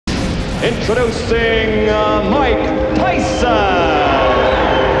Introducing Mike Tyson.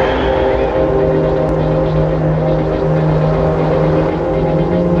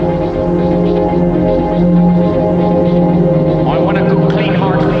 I want a good, clean,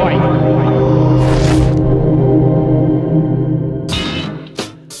 hard fight.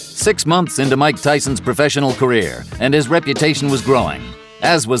 6 months into Mike Tyson's professional career, and his reputation was growing,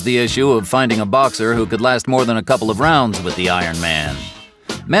 as was the issue of finding a boxer who could last more than a couple of rounds with the Iron Man.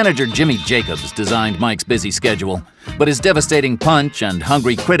 Manager Jimmy Jacobs designed Mike's busy schedule, but his devastating punch and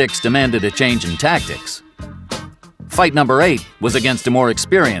hungry critics demanded a change in tactics. Fight number 8 was against a more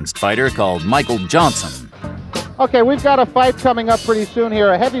experienced fighter called Michael Johnson. Okay, we've got a fight coming up pretty soon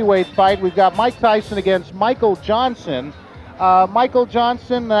here, a heavyweight fight. We've got Mike Tyson against Michael Johnson. Michael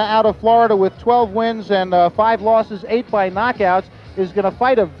Johnson, out of Florida with 12 wins and 5 losses, 8 by knockouts, is going to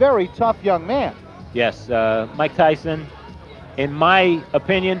fight a very tough young man. Yes, Mike Tyson, in my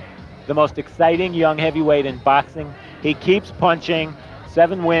opinion, the most exciting young heavyweight in boxing. He keeps punching,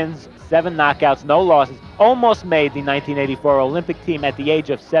 7 wins, 7 knockouts, no losses. Almost made the 1984 Olympic team at the age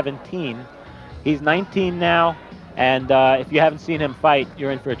of 17. He's 19 now, and if you haven't seen him fight,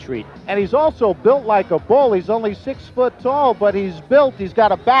 you're in for a treat. And he's also built like a bull. He's only 6 foot tall, but he's built. He's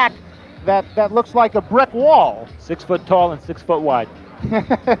got a back that looks like a brick wall. 6 foot tall and 6 foot wide.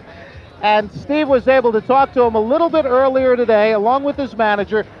 And Steve was able to talk to him a little bit earlier today, along with his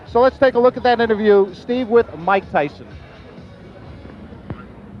manager. So let's take a look at that interview. Steve with Mike Tyson.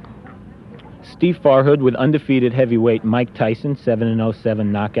 Steve Farhood with undefeated heavyweight Mike Tyson, 7-0,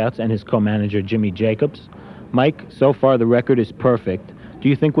 7 knockouts, and his co-manager Jimmy Jacobs. Mike, so far the record is perfect. Do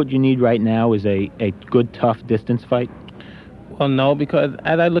you think what you need right now is a good, tough distance fight? Well, no, because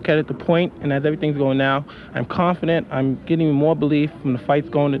as I look at it, the point, and as everything's going now, I'm confident. I'm getting more belief from the fights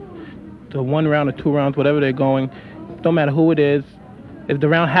going to 1 round or 2 rounds, whatever they're going. Don't matter who it is. If the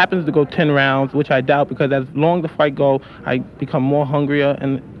round happens to go 10 rounds, which I doubt, because as long the fight go, I become more hungrier,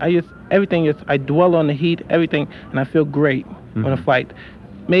 and I dwell on the heat, everything, and I feel great on a fight.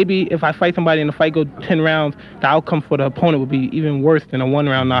 Maybe if I fight somebody and the fight goes 10 rounds, the outcome for the opponent would be even worse than a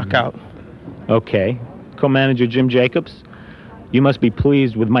 1-round knockout. Okay. Co-manager Jim Jacobs, you must be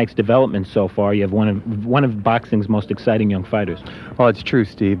pleased with Mike's development so far. You have one of boxing's most exciting young fighters. Well, it's true,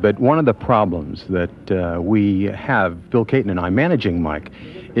 Steve, but one of the problems that we have, Bill Caton and I, managing Mike,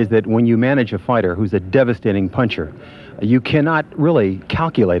 is that when you manage a fighter who's a devastating puncher, you cannot really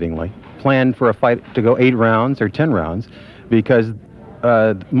calculatingly plan for a fight to go 8 rounds or 10 rounds, because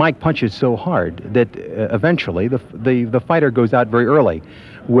Mike punches so hard that eventually the fighter goes out very early,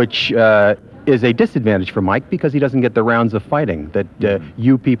 which is a disadvantage for Mike because he doesn't get the rounds of fighting that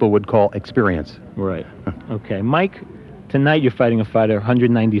you people would call experience. Right. Okay. Mike, tonight you're fighting a fighter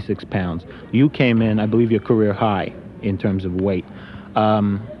 196 pounds. You came in, I believe, your career high in terms of weight.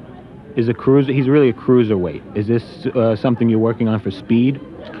 He's really a cruiserweight. Is this something you're working on for speed?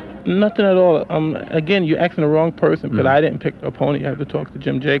 Nothing at all. Again, you're asking the wrong person, because I didn't pick the opponent. You have to talk to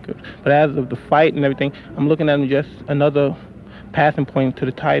Jim Jacobs. But as of the fight and everything, I'm looking at him just another passing point to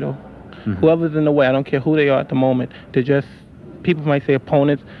the title. Whoever's in the way, I don't care who they are at the moment. They're just, people might say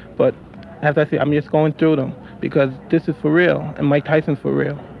opponents, but as I say, I'm just going through them because this is for real, and Mike Tyson's for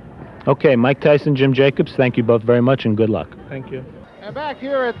real. Okay, Mike Tyson, Jim Jacobs, thank you both very much and good luck. Thank you. And back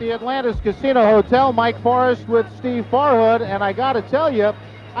here at the Atlantis Casino Hotel, Mike Forrest with Steve Farhood, and I got to tell you,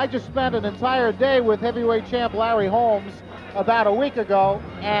 I just spent an entire day with heavyweight champ Larry Holmes about a week ago,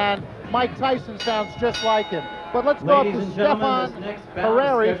 and Mike Tyson sounds just like him. But let's go up to Stefan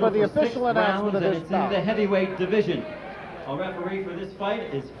Harari for the official announcement of this bout. In the heavyweight division. Our referee for this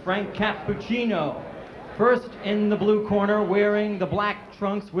fight is Frank Cappuccino. First in the blue corner, wearing the black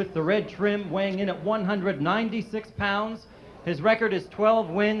trunks with the red trim, weighing in at 196 pounds. His record is 12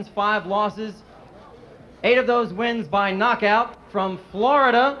 wins, 5 losses. 8 of those wins by knockout. From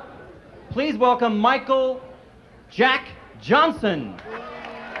Florida, please welcome Michael Jack Johnson.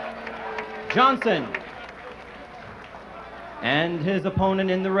 And his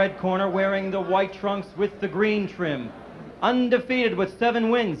opponent in the red corner, wearing the white trunks with the green trim. Undefeated with 7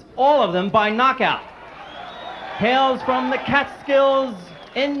 wins, all of them by knockout. Hails from the Catskills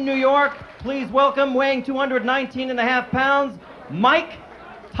in New York. Please welcome, weighing 219.5 pounds, Mike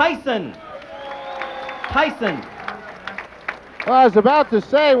Tyson. Well, I was about to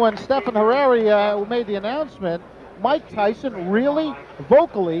say, when Stefan Harari made the announcement, Mike Tyson really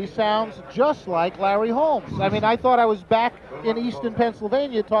vocally sounds just like Larry Holmes. I mean, I thought I was back in Easton,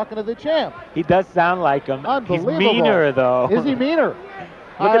 Pennsylvania talking to the champ. He does sound like him. Unbelievable. He's meaner, though. Is he meaner?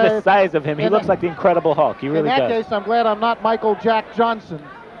 Look at the size of him. He looks like the Incredible Hulk. He really does. In that case, I'm glad I'm not Michael Jack Johnson.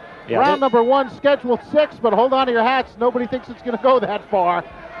 Yeah, Round number 1, scheduled 6, but hold on to your hats. Nobody thinks it's going to go that far.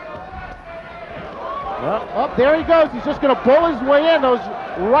 Oh, there he goes. He's just going to pull his way in. Those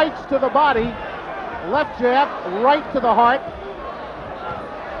rights to the body. Left jab, right to the heart.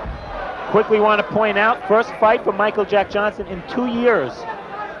 Quickly want to point out, first fight for Michael Jack Johnson in 2 years.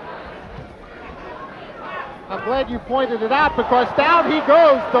 I'm glad you pointed it out because down he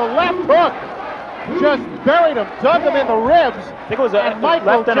goes. The left hook just buried him, dug him in the ribs. I think it was a Michael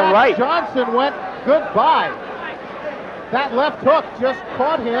left and a Jack right. Johnson went goodbye. That left hook just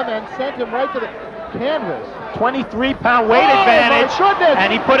caught him and sent him right to the canvas. 23-pound weight advantage, my goodness.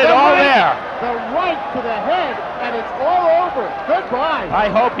 and he put it The all right, there. The right to the head, and it's all over. Goodbye. I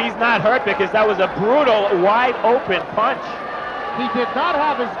hope he's not hurt because that was a brutal, wide-open punch. He did not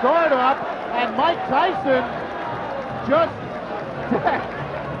have his guard up, and Mike Tyson just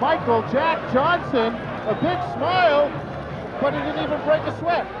Michael Jack Johnson, a big smile, but he didn't even break a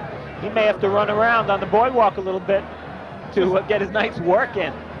sweat. He may have to run around on the boardwalk a little bit to get his night's work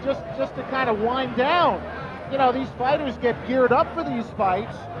in. Just to kind of wind down. You know, these fighters get geared up for these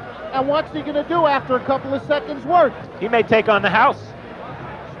fights, and what's he going to do after a couple of seconds work? He may take on the house.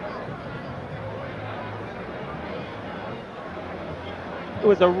 It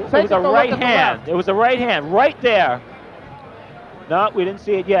was a right hand. It was a right hand right there. No, we didn't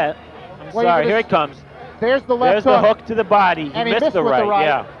see it yet. I'm sorry. Here it comes. There's the left There's hook. the hook to the body. And he missed the with right. the right.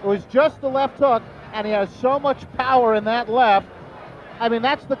 Yeah. It was just the left hook, and he has so much power in that left. I mean,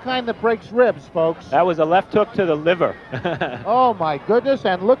 that's the kind that breaks ribs, folks. That was a left hook to the liver. Oh, my goodness.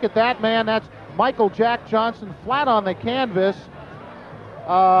 And look at that, man. That's Michael Jack Johnson flat on the canvas.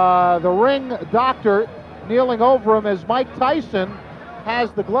 The ring doctor kneeling over him as Mike Tyson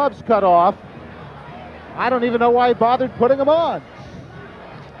has the gloves cut off. I don't even know why he bothered putting them on.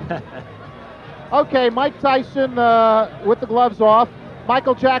 Okay, Mike Tyson with the gloves off.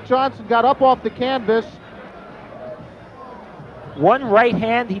 Michael Jack Johnson got up off the canvas. One right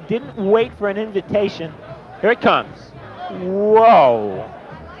hand. He didn't wait for an invitation. Here it comes. Whoa.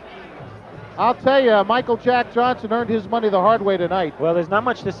 I'll tell you, Michael Jack Johnson earned his money the hard way tonight. Well, there's not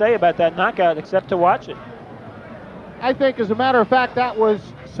much to say about that knockout except to watch it. I think, as a matter of fact, that was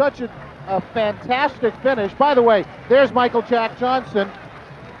such a fantastic finish. By the way, there's Michael Jack Johnson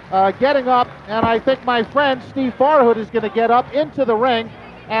getting up, and I think my friend Steve Farhood is going to get up into the ring,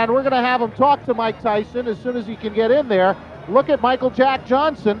 and we're going to have him talk to Mike Tyson as soon as he can get in there. Look at Michael Jack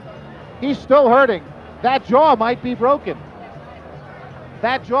Johnson. He's still hurting. That jaw might be broken.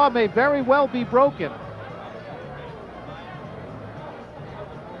 That jaw may very well be broken.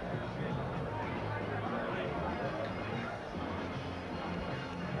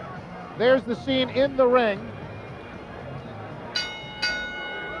 There's the scene in the ring.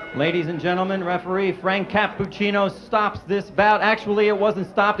 Ladies and gentlemen, referee Frank Cappuccino stops this bout. Actually, it wasn't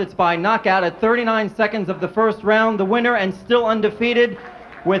stopped. It's by knockout at 39 seconds of the first round. The winner, and still undefeated,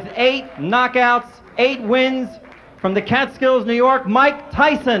 with 8 knockouts, 8 wins, from the Catskills, New York, Mike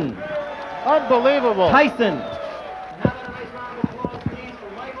Tyson. Unbelievable. Tyson. Have a nice round of applause, please,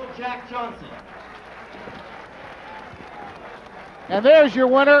 for Michael Jack Johnson. And there's your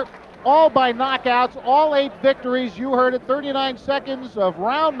winner. All by knockouts, all 8 victories. You heard it, 39 seconds of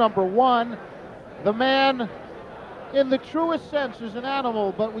round number 1. The man, in the truest sense, is an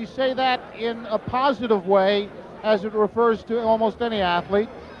animal, but we say that in a positive way as it refers to almost any athlete.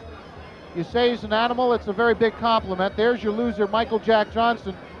 You say he's an animal, it's a very big compliment. There's your loser, Michael Jack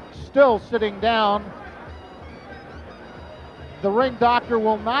Johnson, still sitting down. The ring doctor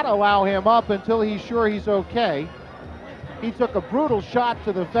will not allow him up until he's sure he's okay. He took a brutal shot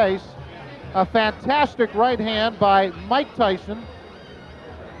to the face. A fantastic right hand by Mike Tyson,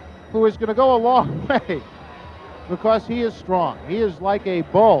 who is going to go a long way because he is strong. He is like a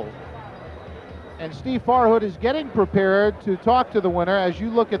bull. And Steve Farhood is getting prepared to talk to the winner. As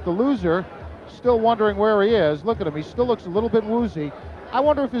you look at the loser, still wondering where he is. Look at him. He still looks a little bit woozy. I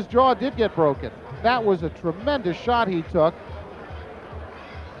wonder if his jaw did get broken. That was a tremendous shot he took.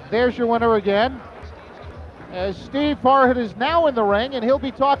 There's your winner again. As Steve Farhood is now in the ring, and he'll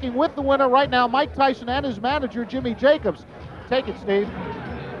be talking with the winner right now, Mike Tyson, and his manager, Jimmy Jacobs. Take it, Steve.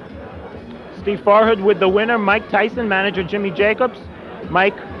 Steve Farhood with the winner, Mike Tyson, manager Jimmy Jacobs.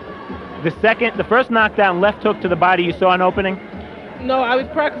 Mike, the first knockdown, left hook to the body, you saw an opening? No, I was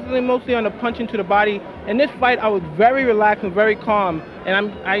practicing mostly on the punching to the body. In this fight, I was very relaxed and very calm,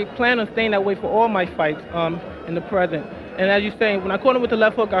 and I plan on staying that way for all my fights in the present. And as you say, when I caught him with the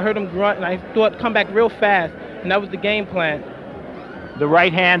left hook, I heard him grunt, and I thought come back real fast, and that was the game plan. The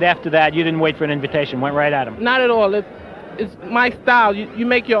right hand after that, you didn't wait for an invitation, went right at him. Not at all. It it's my style. You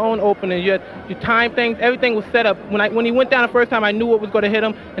make your own opening. You time things. Everything was set up. When he went down the first time, I knew what was going to hit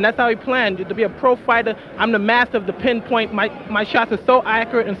him, and that's how he planned. To be a pro fighter, I'm the master of the pinpoint. My shots are so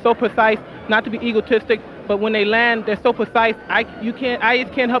accurate and so precise. Not to be egotistic, but when they land, they're so precise. I just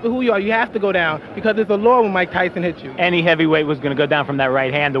can't help it who you are. You have to go down because it's a law when Mike Tyson hits you. Any heavyweight was going to go down from that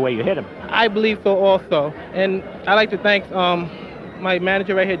right hand the way you hit him. I believe so also, and I'd like to thank my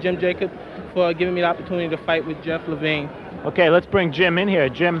manager right here, Jim Jacob, for giving me the opportunity to fight with Jeff Levine. Okay, let's bring Jim in here.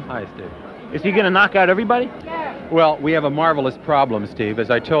 Jim. Hi, Steve. Is he going to knock out everybody? Well, we have a marvelous problem, Steve, as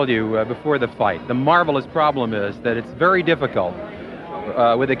I told you before the fight. The marvelous problem is that it's very difficult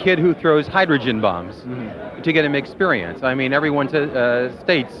with a kid who throws hydrogen bombs to get him experience. I mean, everyone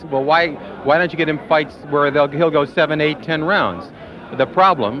states, well, why don't you get him fights where he'll go 7, 8, 10 rounds? The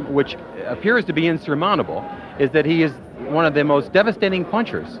problem, which appears to be insurmountable, is that he is one of the most devastating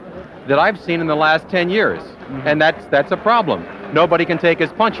punchers that I've seen in the last 10 years. And that's a problem. Nobody can take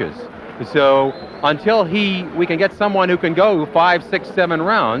his punches. So until we can get someone who can go 5, 6, 7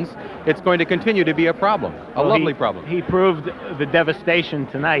 rounds, it's going to continue to be a problem, lovely problem. He proved the devastation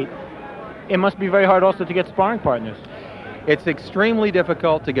tonight. It must be very hard also to get sparring partners. It's extremely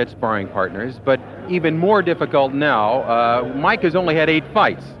difficult to get sparring partners, but even more difficult now. Mike has only had 8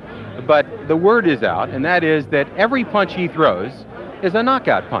 fights, but the word is out, and that is that every punch he throws is a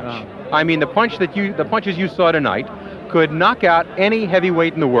knockout punch. I mean, the punches you saw tonight could knock out any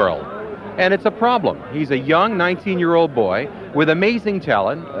heavyweight in the world. And it's a problem. He's a young 19-year-old boy with amazing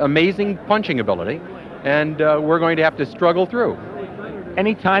talent, amazing punching ability, and we're going to have to struggle through.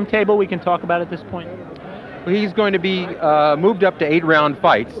 Any timetable we can talk about at this point? He's going to be moved up to 8-round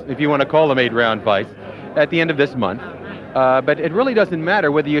fights, if you want to call them 8-round fights, at the end of this month. But it really doesn't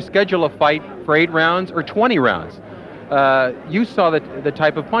matter whether you schedule a fight for 8 rounds or 20 rounds. You saw the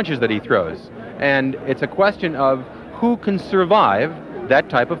type of punches that he throws, and it's a question of who can survive that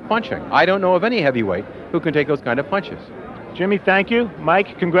type of punching. I don't know of any heavyweight who can take those kind of punches. Jimmy, thank you.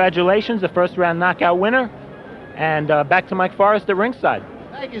 Mike, congratulations, the first round knockout winner. And back to Mike Forrest at ringside.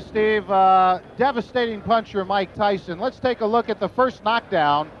 Thank you, Steve. Devastating puncher, Mike Tyson. Let's take a look at the first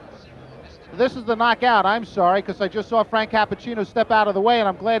knockdown. This is the knockout. I'm sorry, because I just saw Frank Cappuccino step out of the way, and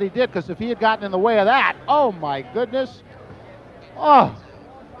I'm glad he did, because if he had gotten in the way of that, oh my goodness. Oh,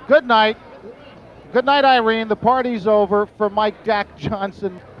 good night. Good night, Irene. The party's over for Mike Jack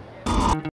Johnson.